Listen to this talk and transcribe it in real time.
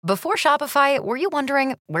Before Shopify, were you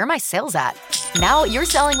wondering, where are my sales at? Now you're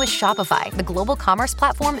selling with Shopify, the global commerce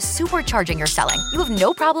platform supercharging your selling. You have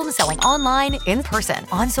no problem selling online, in person,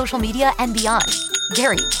 on social media, and beyond.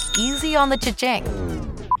 Gary, easy on the cha-ching.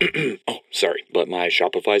 Oh, sorry, but my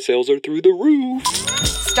Shopify sales are through the roof.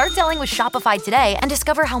 Start selling with Shopify today and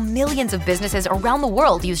discover how millions of businesses around the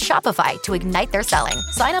world use Shopify to ignite their selling.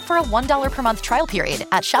 Sign up for a $1 per month trial period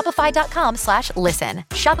at shopify.com/listen.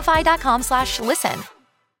 Shopify.com/listen.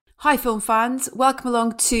 Hi film fans, welcome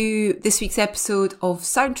along to this week's episode of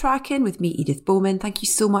Soundtracking with me, Edith Bowman. Thank you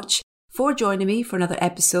so much for joining me for another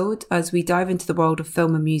episode as we dive into the world of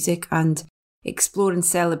film and music and explore and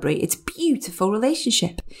celebrate its beautiful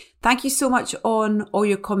relationship. Thank you so much on all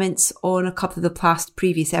your comments on a couple of the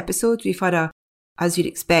previous episodes. We've had as you'd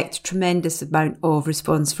expect, tremendous amount of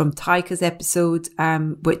response from Taika's episode,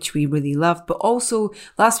 which we really loved, but also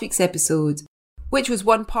last week's episode, which was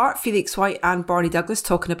one part, Felix White and Barney Douglas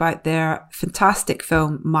talking about their fantastic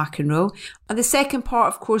film McEnroe. And the second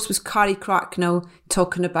part, of course, was Carrie Cracknell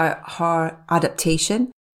talking about her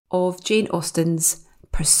adaptation of Jane Austen's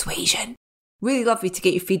Persuasion. Really lovely to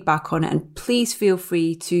get your feedback on it, and please feel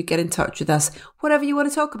free to get in touch with us, whatever you want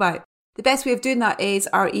to talk about. The best way of doing that is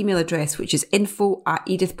our email address, which is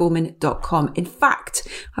info@edithbowman.com. In fact, I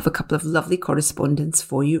have a couple of lovely correspondence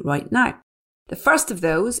for you right now. The first of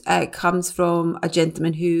those comes from a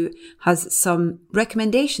gentleman who has some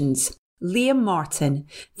recommendations. Liam Martin.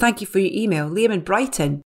 Thank you for your email. Liam in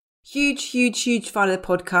Brighton. Huge fan of the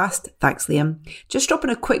podcast. Thanks, Liam. Just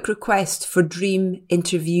dropping a quick request for dream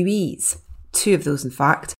interviewees. 2 of those, in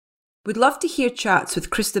fact. Would love to hear chats with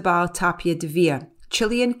Cristobal Tapia de Villa,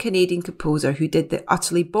 Chilean-Canadian composer who did the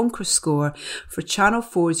utterly bonkers score for Channel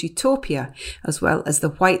 4's Utopia, as well as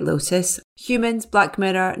The White Lotus, Humans, Black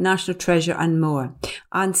Mirror, National Treasure and more.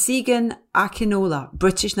 And Segan Akinola,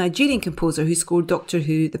 British-Nigerian composer who scored Doctor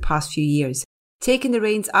Who the past few years. Taking the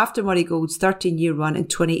reins after Murray Gold's 13-year run in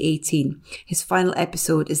 2018. His final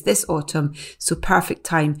episode is this autumn, so perfect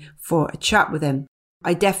time for a chat with him.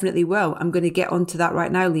 I definitely will. I'm going to get onto that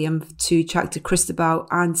right now, Liam, to chat to Cristobal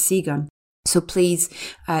and Segan. So please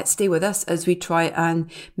stay with us as we try and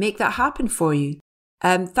make that happen for you.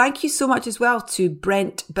 Thank you so much as well to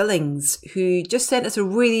Brent Billings, who just sent us a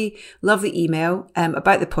really lovely email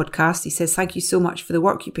about the podcast. He says, thank you so much for the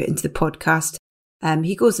work you put into the podcast.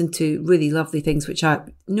 He goes into really lovely things, which I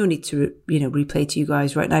no need to replay to you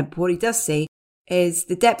guys right now. But what he does say is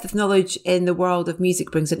the depth of knowledge in the world of music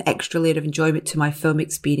brings an extra layer of enjoyment to my film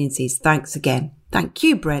experiences. Thanks again. Thank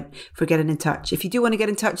you, Brent, for getting in touch. If you do want to get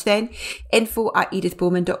in touch then,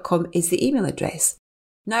 info@edithbowman.com is the email address.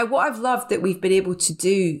 Now, what I've loved that we've been able to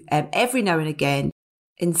do every now and again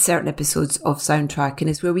in certain episodes of Soundtracking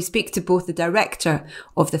is where we speak to both the director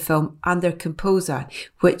of the film and their composer,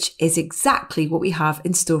 which is exactly what we have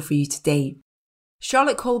in store for you today.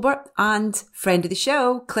 Charlotte Colbert and friend of the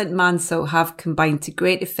show, Clint Mansell, have combined to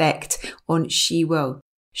great effect on She Will,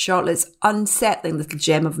 Charlotte's unsettling little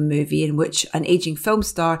gem of a movie in which an ageing film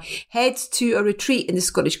star heads to a retreat in the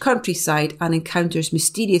Scottish countryside and encounters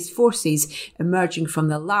mysterious forces emerging from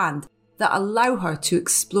the land that allow her to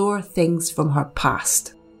explore things from her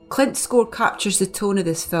past. Clint's score captures the tone of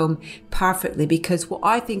this film perfectly because what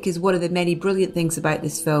I think is one of the many brilliant things about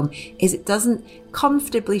this film is it doesn't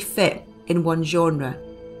comfortably fit in one genre.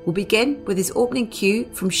 We'll begin with his opening cue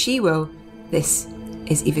from She Will. This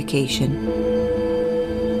is Evocation.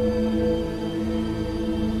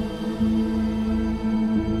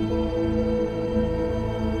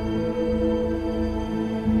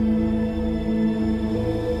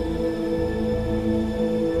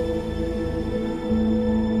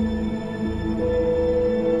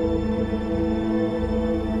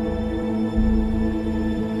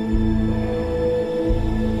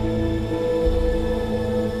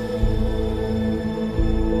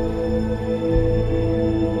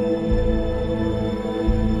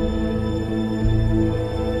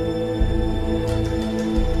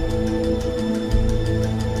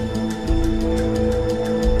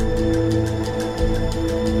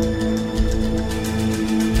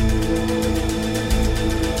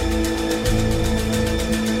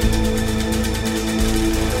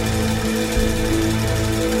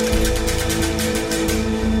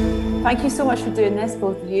 Thank you so much for doing this,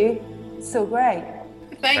 both of you. It's so great.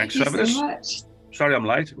 Thanks you so much. Sorry I'm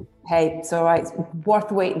late. Hey, it's all right. It's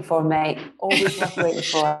worth waiting for, mate. Always worth waiting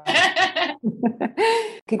for.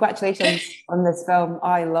 Congratulations on this film.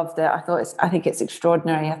 I loved it. I think it's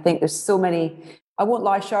extraordinary. I think there's so many. I won't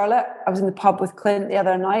lie, Charlotte. I was in the pub with Clint the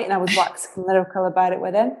other night and I was waxing lyrical about it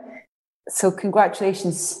with him. So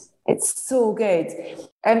congratulations. It's so good.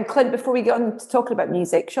 Clint, before we get on to talking about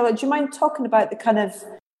music, Charlotte, do you mind talking about the kind of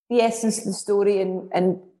the essence of the story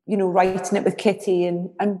and writing it with Kitty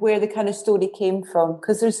and where the kind of story came from,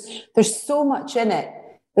 because there's so much in it.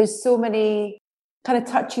 There's so many kind of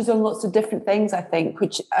touches on lots of different things, I think,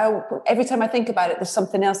 which every time I think about it, there's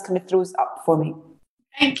something else kind of throws up for me.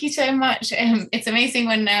 Thank you so much. It's amazing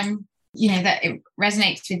when that it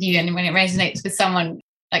resonates with you, and when it resonates with someone.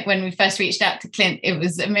 Like when we first reached out to Clint, I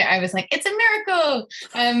was like, it's a miracle.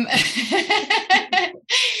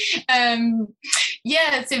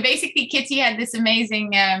 So basically Kitty had this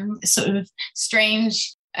amazing sort of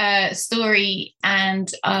strange story, and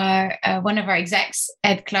one of our execs,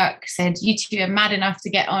 Ed Clark, said, you two are mad enough to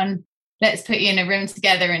get on. Let's put you in a room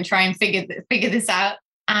together and try and figure this out.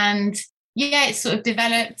 And it sort of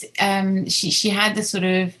developed. She had the sort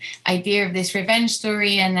of idea of this revenge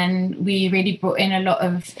story, and then we really brought in a lot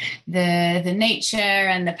of the nature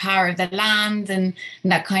and the power of the land, and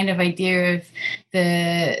that kind of idea of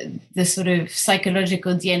the sort of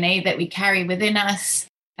psychological DNA that we carry within us,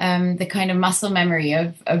 the kind of muscle memory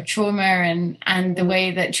of trauma, and the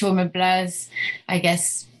way that trauma blurs, I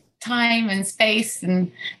guess, time and space,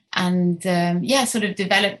 and sort of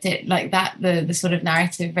developed it like that, the sort of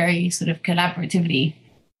narrative very sort of collaboratively.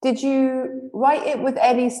 Did you write it with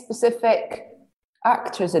any specific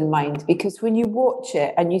actors in mind? Because when you watch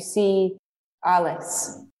it and you see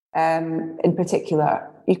Alice in particular,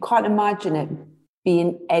 you can't imagine it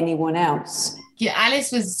being anyone else. Yeah,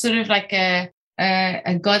 Alice was sort of like a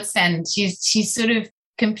godsend. She's sort of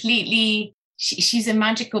completely, she's a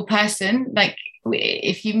magical person. Like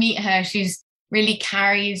if you meet her, she's really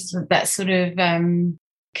carries that sort of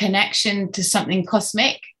connection to something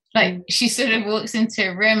cosmic. Like she sort of walks into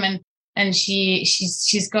a room and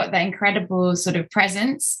she's got that incredible sort of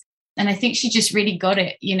presence. And I think she just really got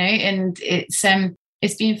it, and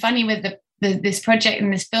it's been funny with this project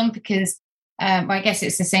and this film because I guess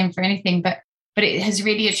it's the same for anything, but it has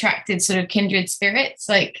really attracted sort of kindred spirits.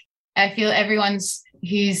 Like I feel everyone's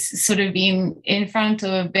who's sort of been in front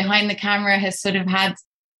or behind the camera has sort of had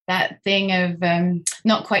that thing of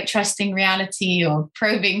not quite trusting reality or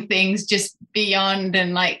probing things just beyond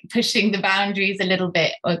and like pushing the boundaries a little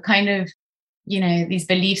bit, or kind of, these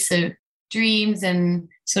beliefs of dreams and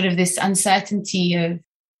sort of this uncertainty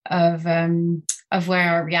of where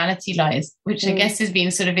our reality lies, which I guess has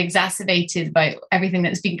been sort of exacerbated by everything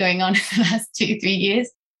that's been going on for the last 2-3 years.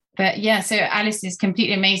 But so Alice is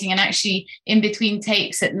completely amazing. And actually in between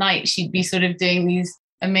takes at night, she'd be sort of doing these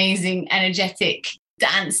amazing energetic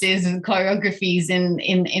dances and choreographies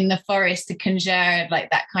in the forest to conjure like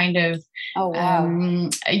that kind of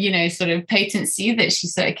sort of potency that she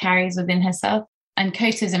sort of carries within herself. And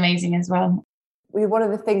Kota's amazing as well. One of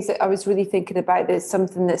the things that I was really thinking about, that's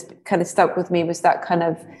something that's kind of stuck with me, was that kind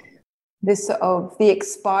of this sort of the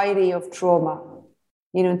expiry of trauma,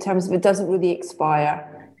 in terms of it doesn't really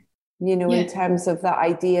expire, in terms of that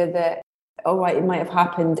idea that, all right, it might have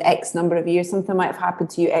happened X number of years, something might have happened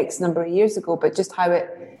to you X number of years ago, but just how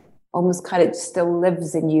it almost kind of still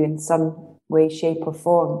lives in you in some way, shape or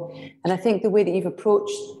form. And I think the way that you've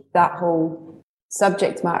approached that whole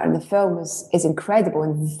subject matter in the film is incredible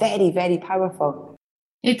and very, very powerful.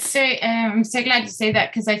 It's so, I'm so glad you say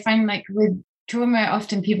that, because I find like with trauma,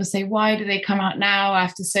 often people say, why do they come out now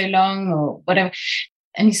after so long or whatever?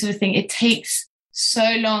 And you sort of think it takes so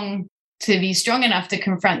long to be strong enough to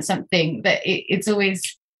confront something that it's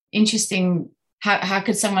always interesting. How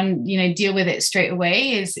could someone, deal with it straight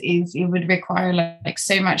away? Is it would require like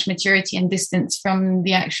so much maturity and distance from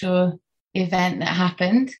the actual event that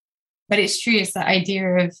happened. But it's true, it's that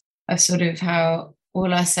idea of sort of how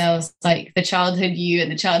all ourselves, like the childhood you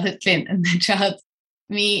and the childhood Clint and the child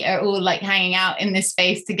me, are all like hanging out in this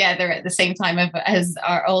space together at the same time as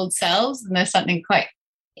our old selves. And there's something quite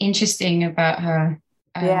interesting about her.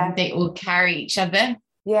 They all carry each other.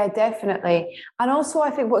 Yeah, definitely. And also I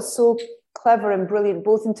think what's so clever and brilliant,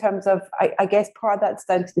 both in terms of, I guess part of that's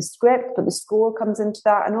down to the script, but the score comes into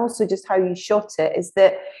that, and also just how you shot it, is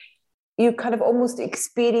that you're kind of almost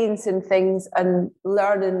experiencing things and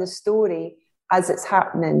learning the story as it's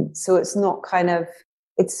happening. So it's not kind of,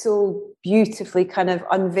 it's so beautifully kind of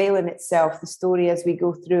unveiling itself, the story, as we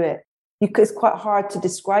go through it. It's quite hard to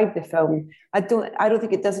describe the film. I don't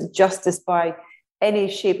think it does it justice by any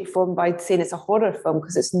shape or form by saying it's a horror film,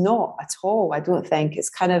 because it's not at all. I don't think.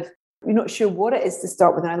 It's kind of, you're not sure what it is to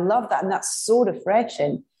start with, and I love that. And that's so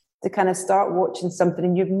refreshing to kind of start watching something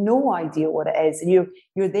and you have no idea what it is, and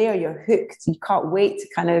you're there, you're hooked, you can't wait to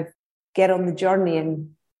kind of get on the journey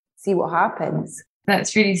and see what happens.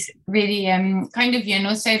 That's really, really kind of you. And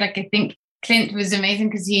also, like, I think Clint was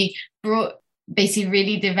amazing because he basically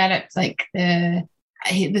really developed like the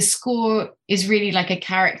the score is really like a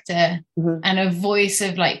character and a voice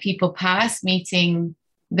of like people past meeting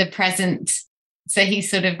the present. So he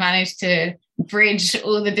sort of managed to bridge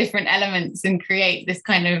all the different elements and create this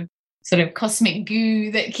kind of sort of cosmic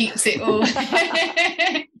goo that keeps it all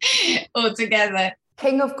all together.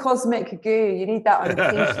 King of cosmic goo. You need that on a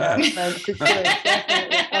t-shirt. For sure.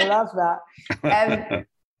 Definitely. I love that.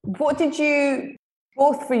 What did you,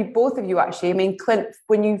 both of you actually, I mean, Clint,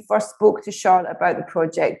 when you first spoke to Charlotte about the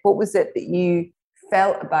project, what was it that you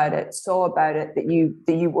felt about it, saw about it, that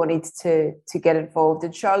you wanted to get involved?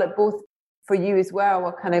 And Charlotte, both for you as well,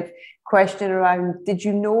 what kind of question around, did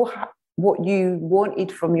you know what you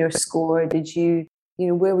wanted from your score? Did you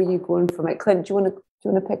where were you going from it? Clint, do you want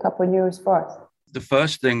to pick up on yours first? The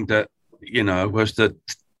first thing that, was that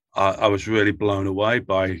I was really blown away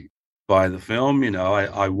by the film.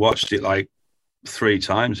 I watched it like 3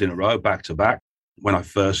 times in a row, back to back, when I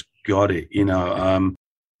first got it.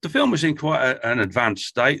 The film was in quite an advanced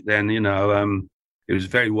state then. It was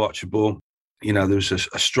very watchable. There was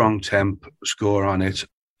a strong temp score on it.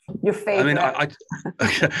 Your favorite? I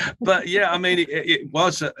mean, but yeah, I mean, it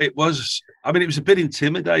was. I mean, it was a bit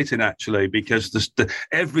intimidating actually, because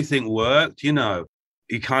everything worked. You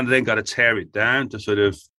kind of then got to tear it down to sort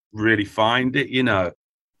of really find it.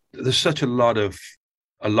 There's such a lot of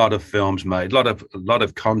films made, a lot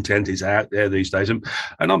of content is out there these days, and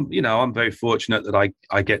I'm very fortunate that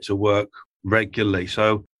I get to work regularly.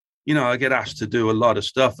 So I get asked to do a lot of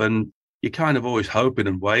stuff, and you're kind of always hoping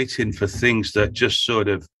and waiting for things that just sort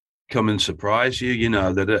of come and surprise you,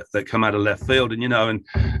 that come out of left field. And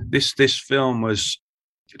this film was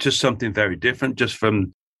just something very different, just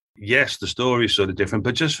from, yes, the story is sort of different,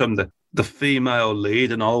 but just from the female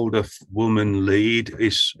lead, an older woman lead,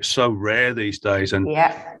 is so rare these days. And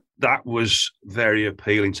that was very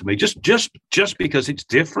appealing to me, just because it's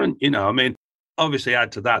different. I mean, obviously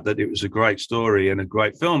add to that it was a great story and a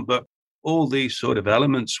great film, but all these sort of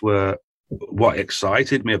elements were what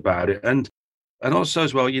excited me about it. And also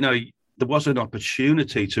as well, there was an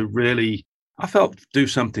opportunity to really, I felt, do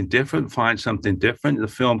something different, find something different. The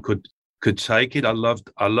film could take it. I loved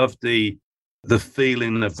the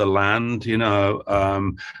feeling of the land,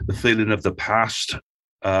 the feeling of the past,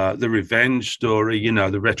 the revenge story,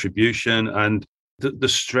 the retribution, and the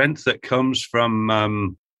strength that comes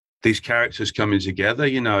from these characters coming together.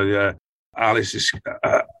 Alice's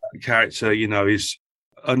character, is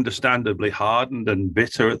understandably hardened and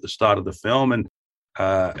bitter at the start of the film, and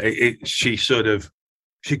she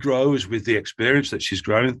grows with the experience that she's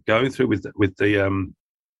going through with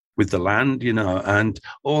the land, and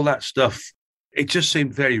all that stuff. It just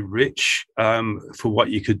seemed very rich for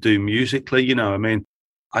what you could do musically. I mean,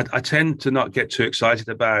 I tend to not get too excited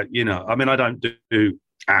about, I mean, I don't do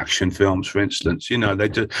action films, for instance. They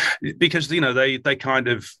do, because they kind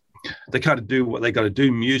of do what they got to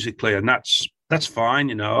do musically, and that's fine.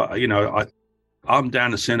 I'm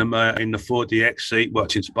down the cinema in the 4DX seat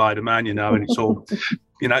watching Spider-Man, and it's all,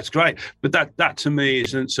 it's great. But that to me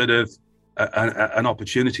isn't sort of an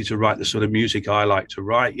opportunity to write the sort of music I like to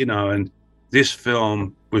write, and this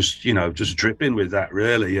film was, just dripping with that,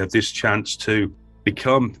 really, of this chance to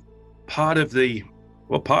become part of the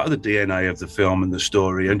DNA of the film and the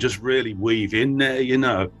story, and just really weave in there,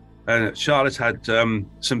 And Charlotte had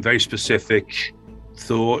some very specific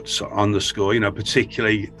thoughts on the score,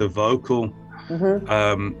 particularly the vocal,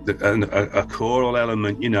 and a choral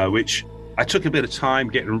element, which I took a bit of time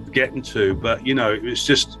getting to, but it was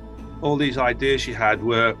just all these ideas she had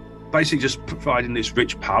were basically just providing this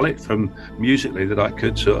rich palette from musically that I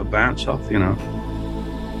could sort of bounce off,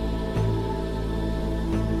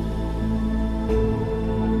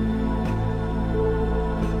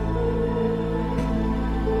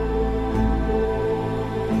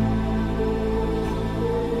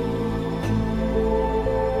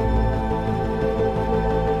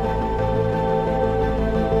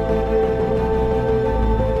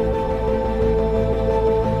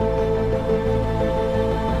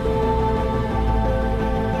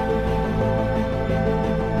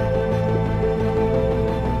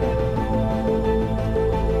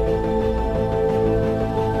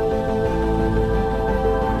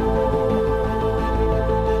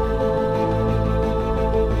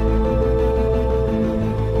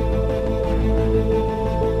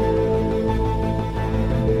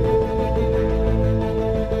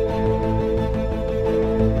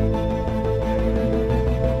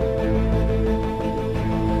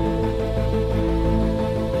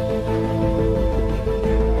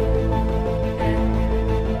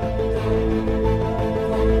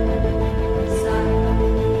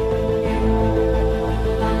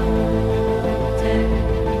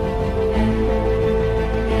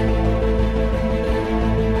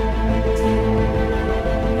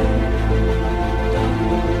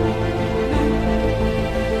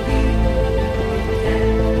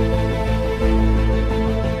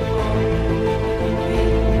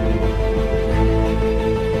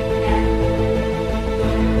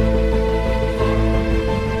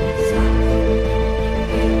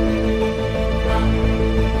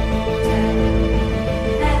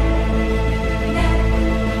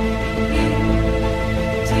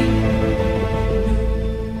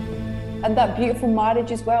 beautiful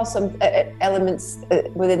marriage as well. Some elements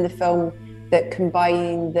within the film that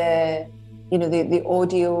combine the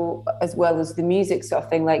audio as well as the music sort of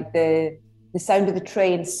thing, like the sound of the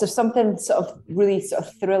train. So something sort of really sort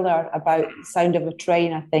of thriller about the sound of a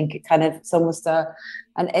train. I think it's almost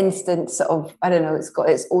an instant sort of, I don't know, it's got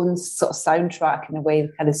its own sort of soundtrack in a way,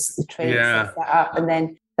 kind of the train sets that up. And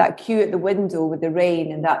then that cue at the window with the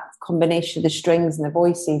rain and that combination of the strings and the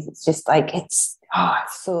voices, it's just like, it's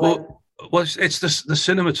so... Well, it's the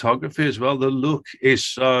cinematography as well. The look is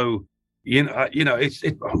so... it's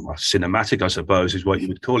cinematic, I suppose, is what you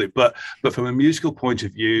would call it. But from a musical point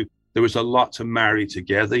of view, there was a lot to marry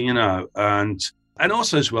together, and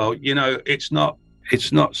also as well, it's not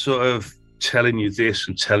sort of telling you this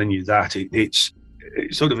and telling you that. It's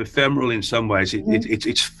sort of ephemeral in some ways.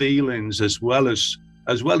 It's feelings as well as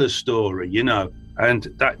story, and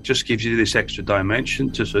that just gives you this extra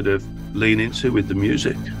dimension to sort of lean into with the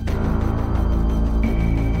music.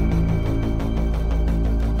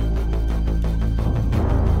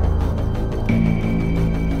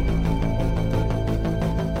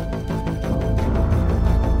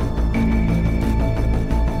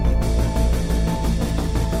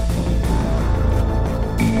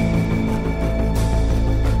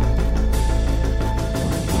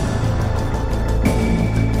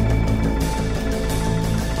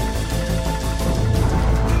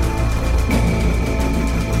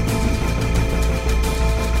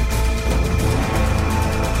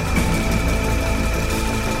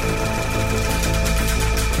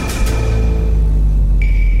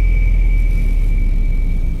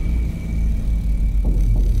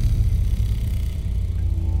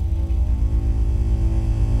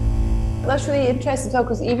 That's really interesting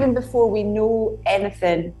because even before we know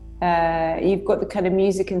anything, you've got the kind of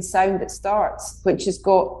music and sound that starts, which is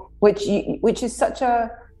such a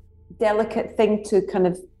delicate thing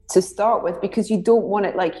to start with, because you don't want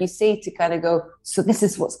it, like you say, to kind of go, so this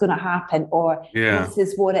is what's going to happen, or this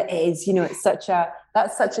is what it is.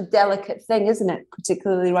 That's such a delicate thing, isn't it?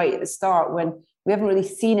 Particularly right at the start when we haven't really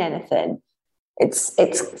seen anything. It's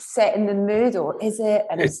set in the mood, or is it?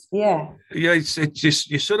 And it's just,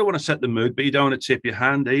 you sort of want to set the mood, but you don't want to tip your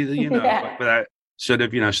hand either, without sort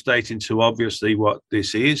of, stating too obviously what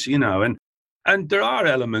this is, and there are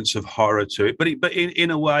elements of horror to it, but in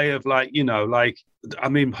a way of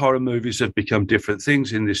horror movies have become different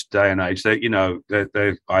things in this day and age.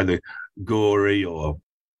 They're either gory or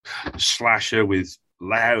slasher with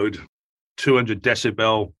loud 200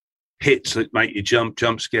 decibel hits that make you jump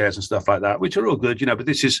scares and stuff like that, which are all good, but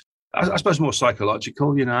this is, I suppose, more psychological,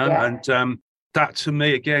 and that to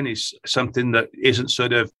me, again, is something that isn't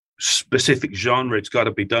sort of specific genre. It's got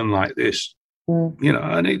to be done like this,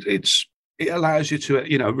 and it allows you to,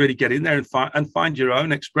 really get in there and find your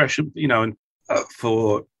own expression, and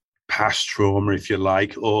for past trauma, if you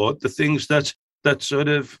like, or the things that sort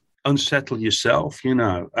of unsettle yourself,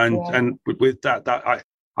 and with that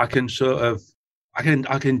I can sort of, I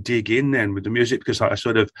can dig in then with the music, because I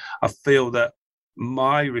feel that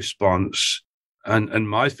my response and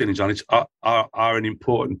my feelings on it are an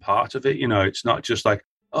important part of it. It's not just like,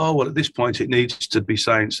 oh, well, at this point it needs to be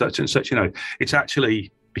saying such and such. It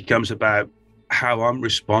actually becomes about how I'm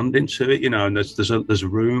responding to it. And there's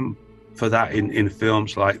room for that in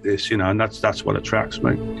films like this. And that's what attracts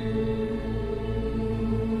me.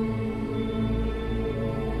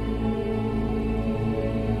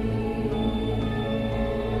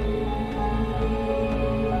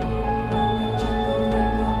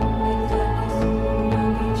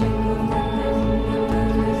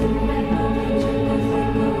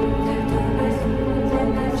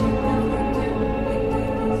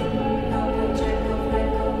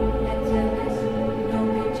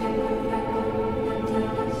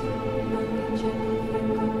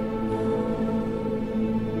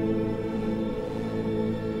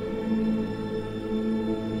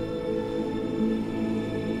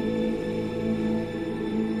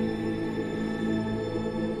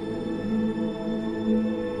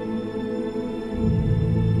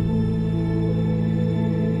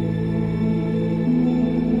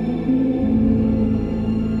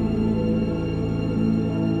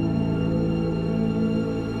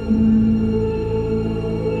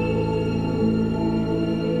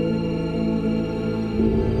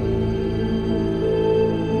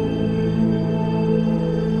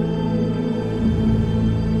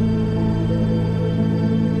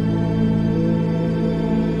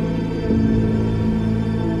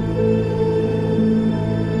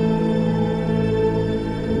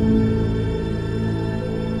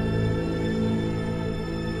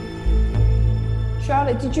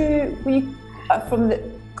 Charlotte, were you from the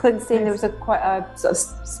Clint saying there was quite a sort of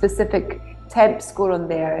specific temp score on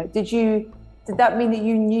there. Did that mean that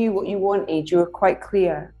you knew what you wanted? You were quite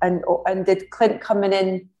clear, and did Clint coming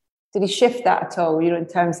in? Did he shift that at all? In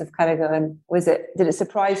terms of kind of going, did it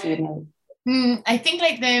surprise you? I think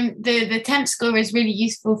like the temp score is really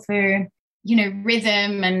useful for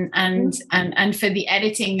rhythm and for the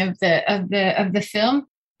editing of the film.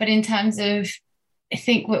 But in terms of, I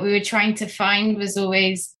think what we were trying to find was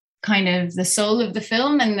always kind of the soul of the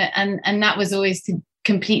film, and that was always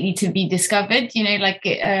completely to be discovered.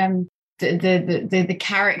 The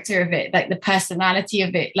character of it, like the personality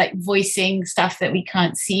of it, like voicing stuff that we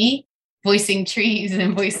can't see, voicing trees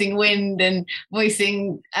and voicing wind and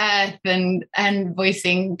voicing earth and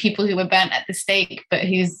voicing people who were burnt at the stake, but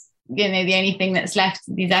who's the only thing that's left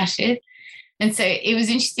of these ashes. And so it was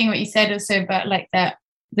interesting what you said also about like that,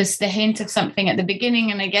 the hint of something at the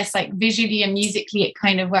beginning, and I guess like visually and musically it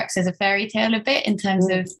kind of works as a fairy tale a bit in terms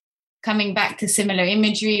of coming back to similar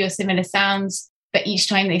imagery or similar sounds, but each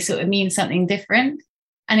time they sort of mean something different.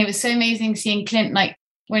 And it was so amazing seeing Clint, like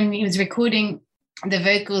when he was recording the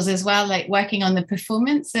vocals as well, like working on the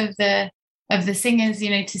performance of the singers,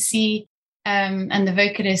 to see and the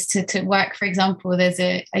vocalist to work. For example, there's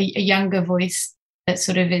a younger voice that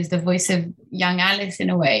sort of is the voice of young Alice in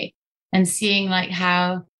a way, and seeing like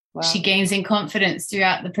how she gains in confidence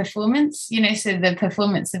throughout the performance, so the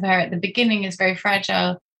performance of her at the beginning is very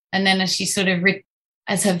fragile, and then as she sort of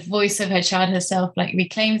as her voice of her child herself like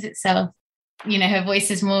reclaims itself, her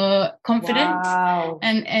voice is more confident. Wow.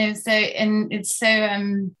 And it's so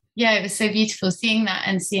it was so beautiful seeing that,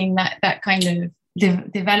 and seeing that kind of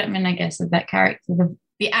development, I guess, of that character.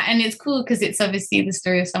 And it's cool because it's obviously the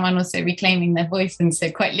story of someone also reclaiming their voice, and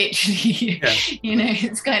so quite literally,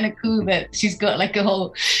 it's kind of cool that she's got like a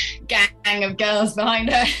whole gang of girls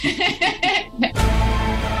behind her.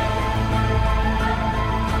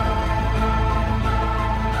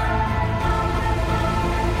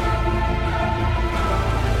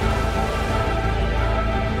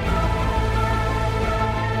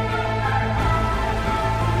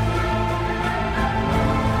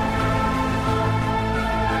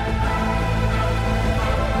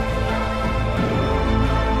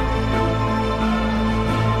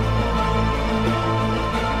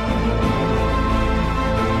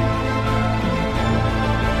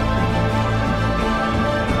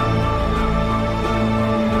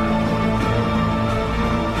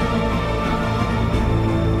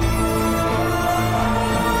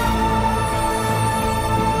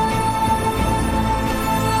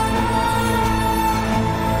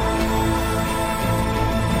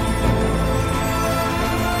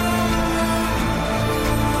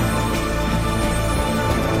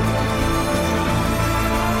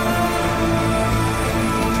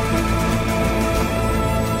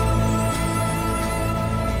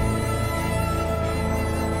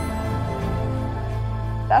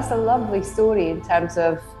 That's a lovely story in terms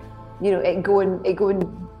of, it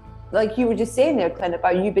going like you were just saying there, Clint,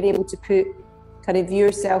 about you being able to put kind of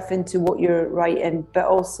yourself into what you're writing, but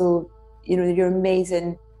also, your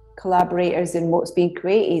amazing collaborators and what's being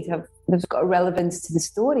created they've got a relevance to the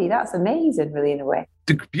story. That's amazing, really, in a way.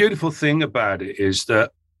 The beautiful thing about it is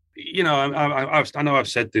that, I know I've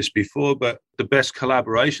said this before, but the best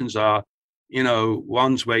collaborations are,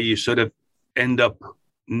 ones where you sort of end up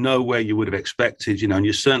nowhere you would have expected, and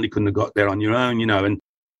you certainly couldn't have got there on your own, and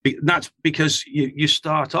that's because you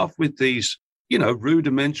start off with these,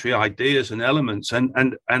 rudimentary ideas and elements,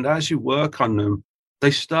 and as you work on them,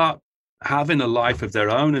 they start having a life of their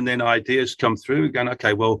own, and then ideas come through again.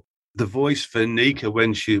 Okay, well, the voice for Nika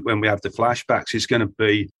when we have the flashbacks is going to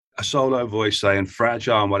be a solo voice, saying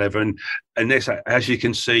fragile and whatever, and this, as you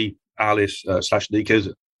can see, Alice / Nika,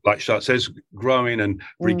 like Charlotte says, growing and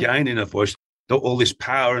regaining her voice. All this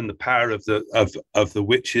power and the power of the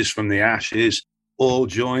witches from the ashes all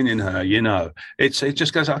joining her, it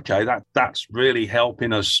just goes, okay, that's really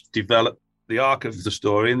helping us develop the arc of the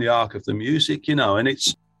story and the arc of the music, and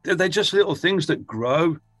they're just little things that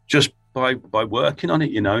grow just by working on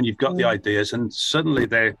it, and you've got the ideas, and suddenly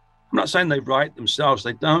I'm not saying they write themselves,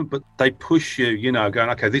 they don't, but they push you, going,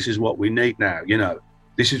 okay, this is what we need now,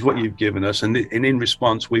 this is what you've given us, and in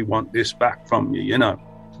response we want this back from you,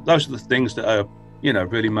 Those are the things that are,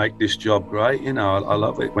 really make this job great. I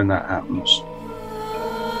love it when that happens.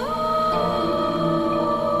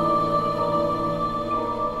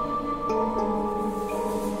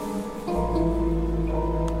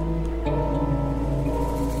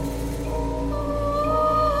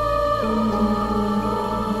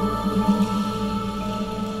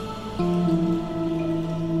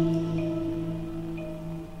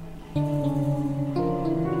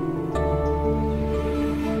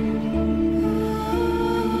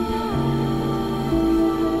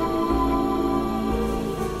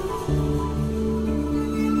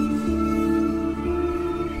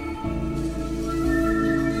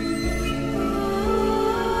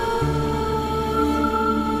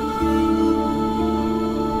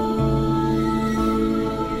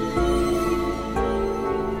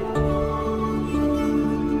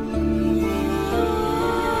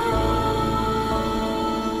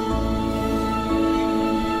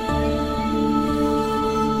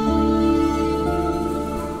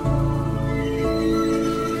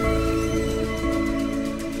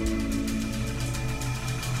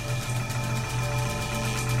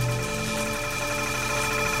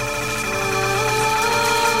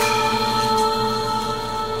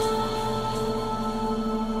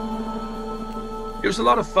 It was a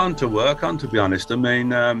lot of fun to work on, to be honest. I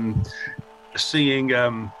mean, seeing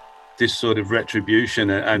this sort of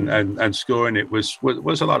retribution and scoring it was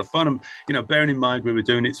a lot of fun. And, you know, bearing in mind we were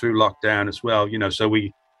doing it through lockdown as well, you know, so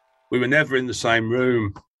we were never in the same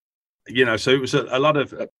room, you know, so it was a lot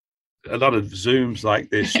of Zooms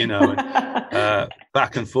like this, you know, and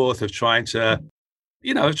back and forth of trying to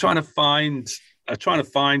find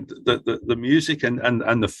the music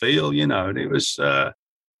and the feel, you know. And it was,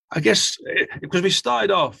 I guess, because we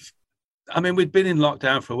started off, I mean, we'd been in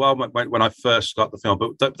lockdown for a while when I first got the film,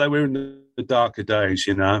 but they were in the darker days,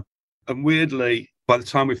 you know. And weirdly, by the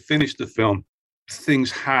time we finished the film,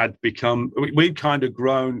 things had become, we'd kind of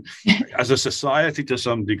grown as a society to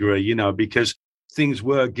some degree, you know, because things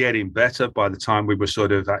were getting better by the time we were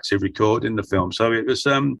sort of actually recording the film. So it was,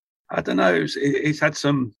 I don't know, it's had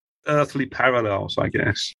some earthly parallels, I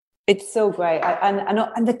guess. It's so great. I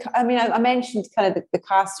mentioned kind of the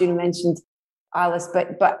cast, you mentioned Alice,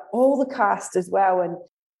 but all the cast as well, and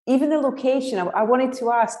even the location. I wanted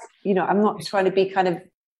to ask, you know, I'm not trying to be kind of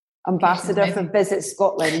ambassador for Visit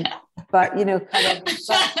Scotland, but, you know, kind of,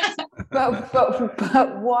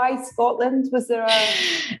 but why Scotland? Was there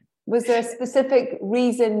a specific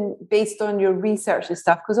reason based on your research and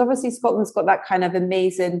stuff? Because obviously Scotland's got that kind of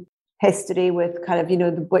amazing history with kind of, you know,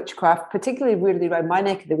 the witchcraft, particularly weirdly around my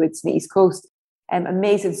neck of the woods in the East Coast.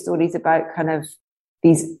 Amazing stories about kind of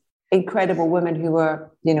these incredible women who were,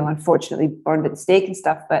 you know, unfortunately burned at the stake and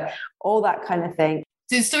stuff, but all that kind of thing.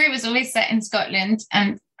 So the story was always set in Scotland,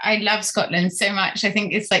 and I love Scotland so much. I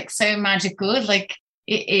think it's like so magical. Like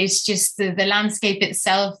it is just the landscape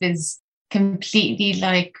itself is completely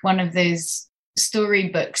like one of those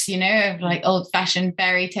storybooks, you know, of like old-fashioned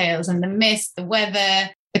fairy tales, and the mist, the weather,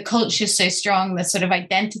 the culture is so strong, the sort of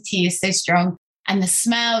identity is so strong. And the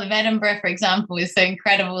smell of Edinburgh, for example, is so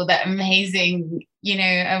incredible, that amazing, you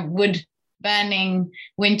know, wood burning,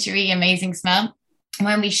 wintry, amazing smell.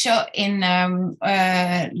 When we shot in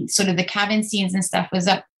sort of the cabin scenes and stuff was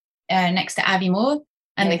up next to Aviemore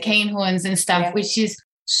and the cane horns and stuff, which is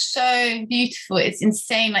so beautiful. It's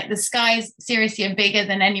insane. Like the skies seriously are bigger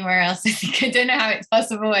than anywhere else. I don't know how it's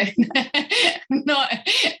possible. Not,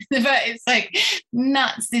 but it's like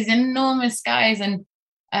nuts. These enormous skies and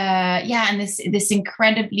and this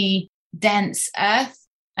incredibly dense earth.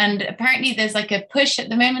 And apparently there's like a push at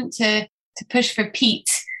the moment to push for peat,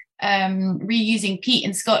 reusing peat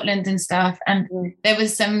in Scotland and stuff. And there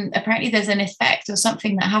was apparently there's an effect or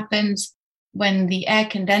something that happens when the air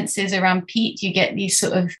condenses around peat. You get these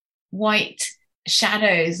sort of white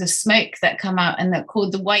shadows of smoke that come out, and they're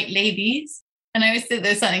called the white ladies. And I always think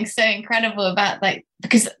there's something so incredible about, like,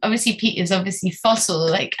 because obviously peat is obviously fossil,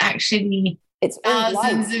 like actually it's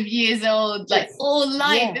thousands of years old, like all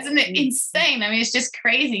life, isn't it insane? I mean, it's just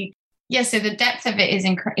crazy. Yeah, so the depth of it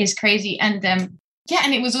is crazy. And and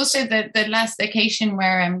it was also the last location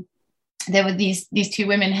where there were these two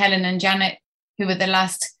women, Helen and Janet, who were the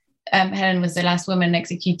last. Helen was the last woman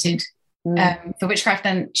executed for witchcraft,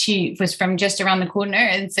 and she was from just around the corner.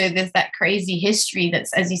 And so there's that crazy history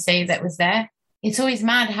that's, as you say, that was there. It's always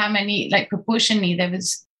mad how many, like proportionally, there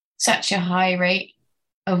was such a high rate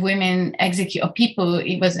of women execute, or people,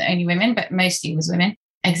 it wasn't only women, but mostly it was women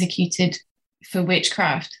executed for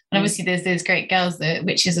witchcraft. And obviously there's those great girls, the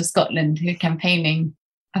Witches of Scotland, who are campaigning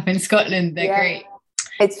up in Scotland. They're great.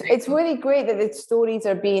 It's really great that the stories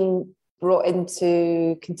are being brought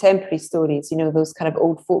into contemporary stories, you know, those kind of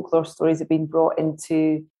old folklore stories have been brought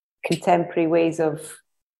into contemporary ways of,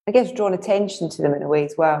 I guess, drawing attention to them in a way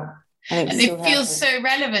as well. And it feels so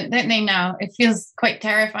relevant, don't they, now? It feels quite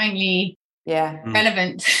terrifyingly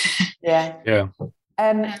relevant.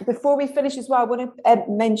 Before we finish as well, I want to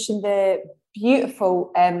mention the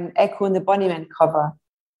beautiful Echo and the Bunnymen cover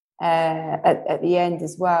at the end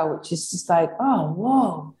as well, which is just like, oh,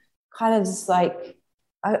 whoa, kind of just like,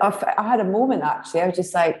 I had a moment actually. I was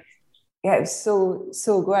just like, yeah, it was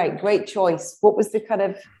so great choice. What was the kind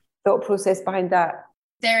of thought process behind that?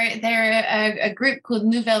 They're a group called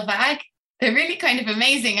Nouvelle Vague. They're really kind of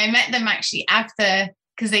amazing. I met them actually after,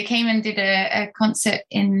 because they came and did a concert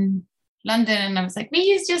in London, and I was like, we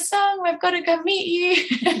used your song, I've got to go meet you.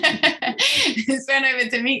 Just went over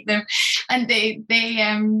to meet them, and they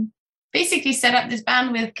basically set up this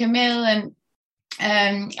band with Camille and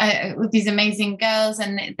with these amazing girls,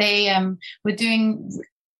 and they were doing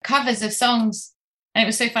covers of songs. And it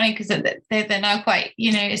was so funny because they're now quite,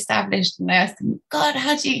 you know, established. And I asked them, God,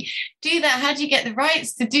 how do you do that? How do you get the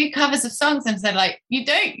rights to do covers of songs? And they're like, you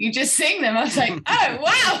don't, you just sing them. I was like, oh,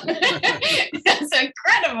 wow, that's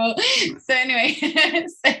incredible. So anyway,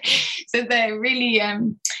 so they're really,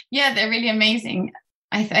 they're really amazing.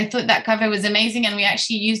 I thought that cover was amazing. And we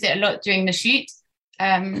actually used it a lot during the shoot.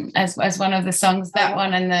 as one of the songs. That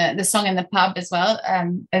one and the song in the pub as well,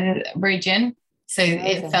 Virgin. So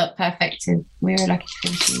it felt perfect. And we were lucky to be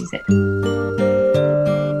able to use it.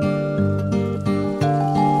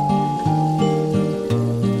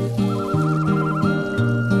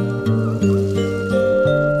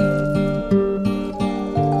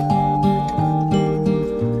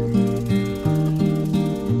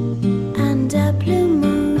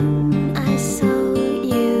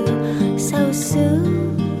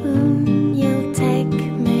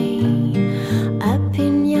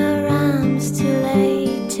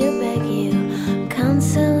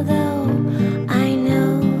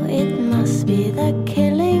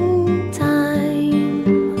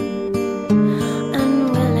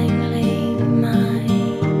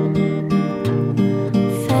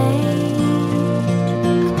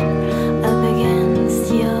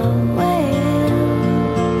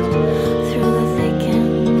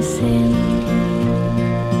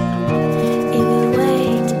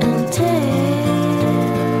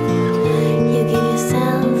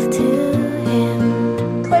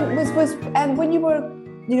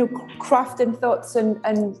 Crafting thoughts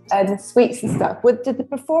and sweets and stuff. Did the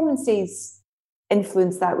performances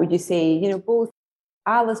influence that, would you say? Both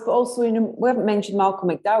Alice, but also, we haven't mentioned Malcolm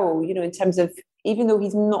McDowell, in terms of, even though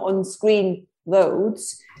he's not on screen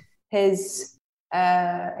loads, his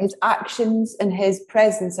actions and his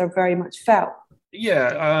presence are very much felt.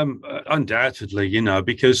 Yeah, undoubtedly,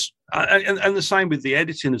 because, and the same with the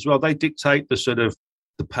editing as well. They dictate the sort of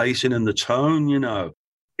the pacing and the tone,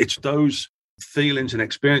 It's those feelings and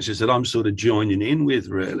experiences that I'm sort of joining in with,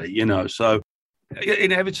 really, so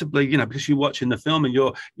inevitably, because you're watching the film and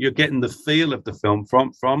you're getting the feel of the film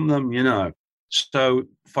from them, so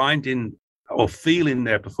finding or feeling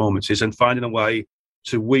their performances and finding a way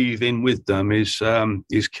to weave in with them is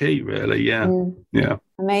key, really. Yeah.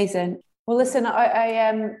 Amazing. Well, listen,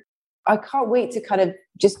 I can't wait to kind of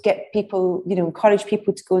just get people, encourage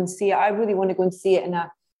people to go and see it. I really want to go and see it in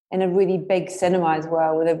a really big cinema as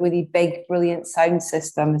well, with a really big, brilliant sound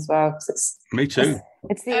system as well. Me too.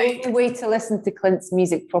 It's the only way to listen to Clint's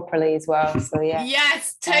music properly as well. So yeah.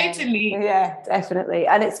 Yes, totally. Yeah, definitely.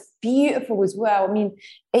 And it's beautiful as well. I mean,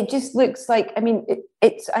 it just looks like,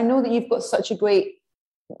 it's, I know that you've got such a great,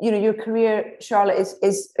 your career, Charlotte,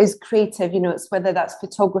 is creative, it's whether that's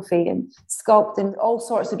photography and sculpting, all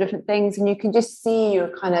sorts of different things. And you can just see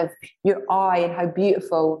your eye and how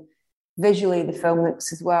beautiful visually the film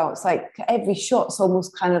looks as well. It's like every shot's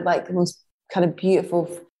almost kind of like the most kind of beautiful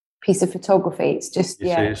piece of photography. It's just,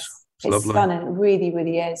 it's stunning. It really,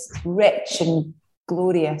 really is. It's rich and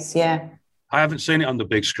glorious. Yeah. I haven't seen it on the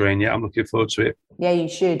big screen yet. I'm looking forward to it. Yeah, you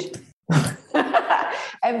should.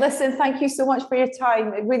 And listen, thank you so much for your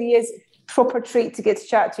time. It really is a proper treat to get to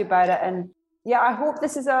chat to you about it. And yeah, I hope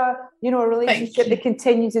this is a relationship that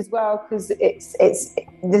continues as well, because it's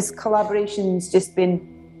this collaboration's just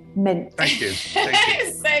been mint. Thank you.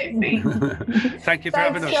 Thank you. Thank you for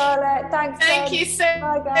having us. Charlotte. Thanks. Thank you so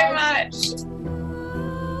much.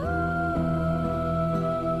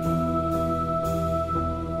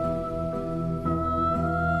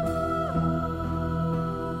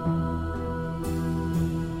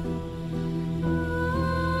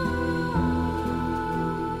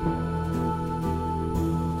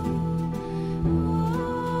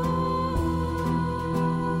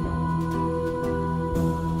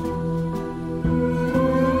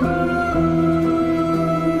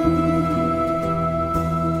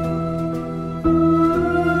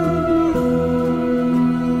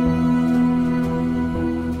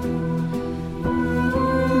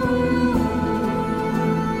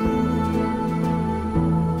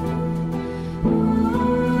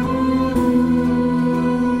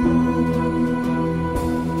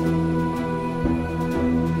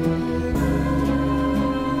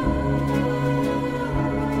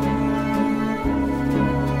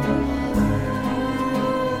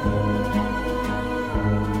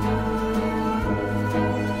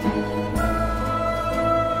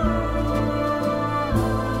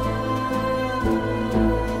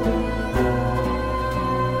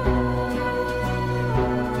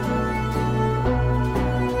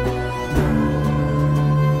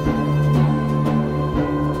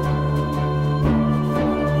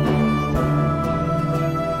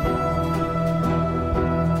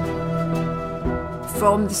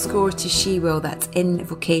 From the score to She Will, that's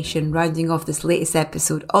Invocation, rounding off this latest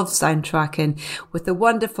episode of Soundtracking with the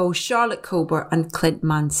wonderful Charlotte Colbert and Clint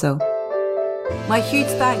Mansell. My huge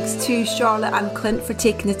thanks to Charlotte and Clint for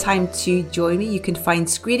taking the time to join me. You can find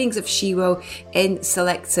screenings of She-Will in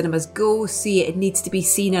select cinemas. Go see it. It needs to be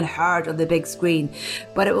seen and heard on the big screen.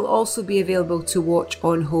 But it will also be available to watch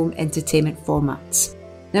on home entertainment formats.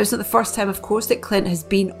 Now, it's not the first time, of course, that Clint has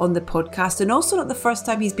been on the podcast, and also not the first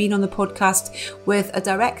time he's been on the podcast with a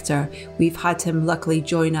director. We've had him luckily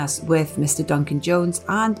join us with Mr. Duncan Jones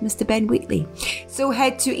and Mr. Ben Wheatley. So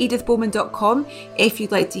head to edithbowman.com if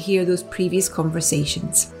you'd like to hear those previous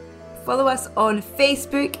conversations. Follow us on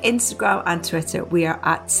Facebook, Instagram and Twitter. We are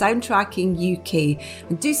at Soundtracking UK.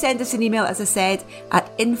 And do send us an email, as I said, at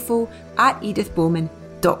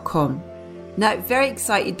info@edithbowman.com. Now, very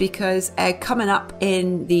excited because coming up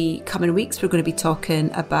in the coming weeks, we're going to be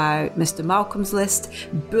talking about Mr. Malcolm's List,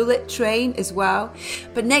 Bullet Train as well.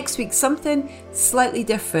 But next week, something slightly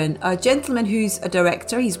different. A gentleman who's a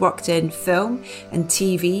director. He's worked in film and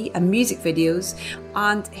TV and music videos.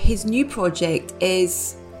 And his new project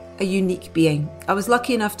is a unique being. I was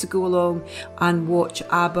lucky enough to go along and watch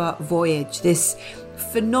ABBA Voyage, this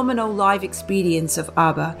phenomenal live experience of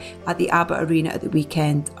ABBA at the ABBA Arena at the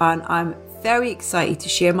weekend. And I'm very excited to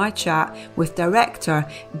share my chat with director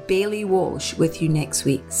Bailey Walsh with you next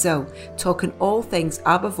week. So, talking all things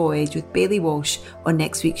ABBA Voyage with Bailey Walsh on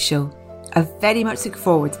next week's show. I very much look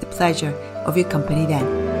forward to the pleasure of your company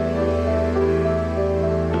then.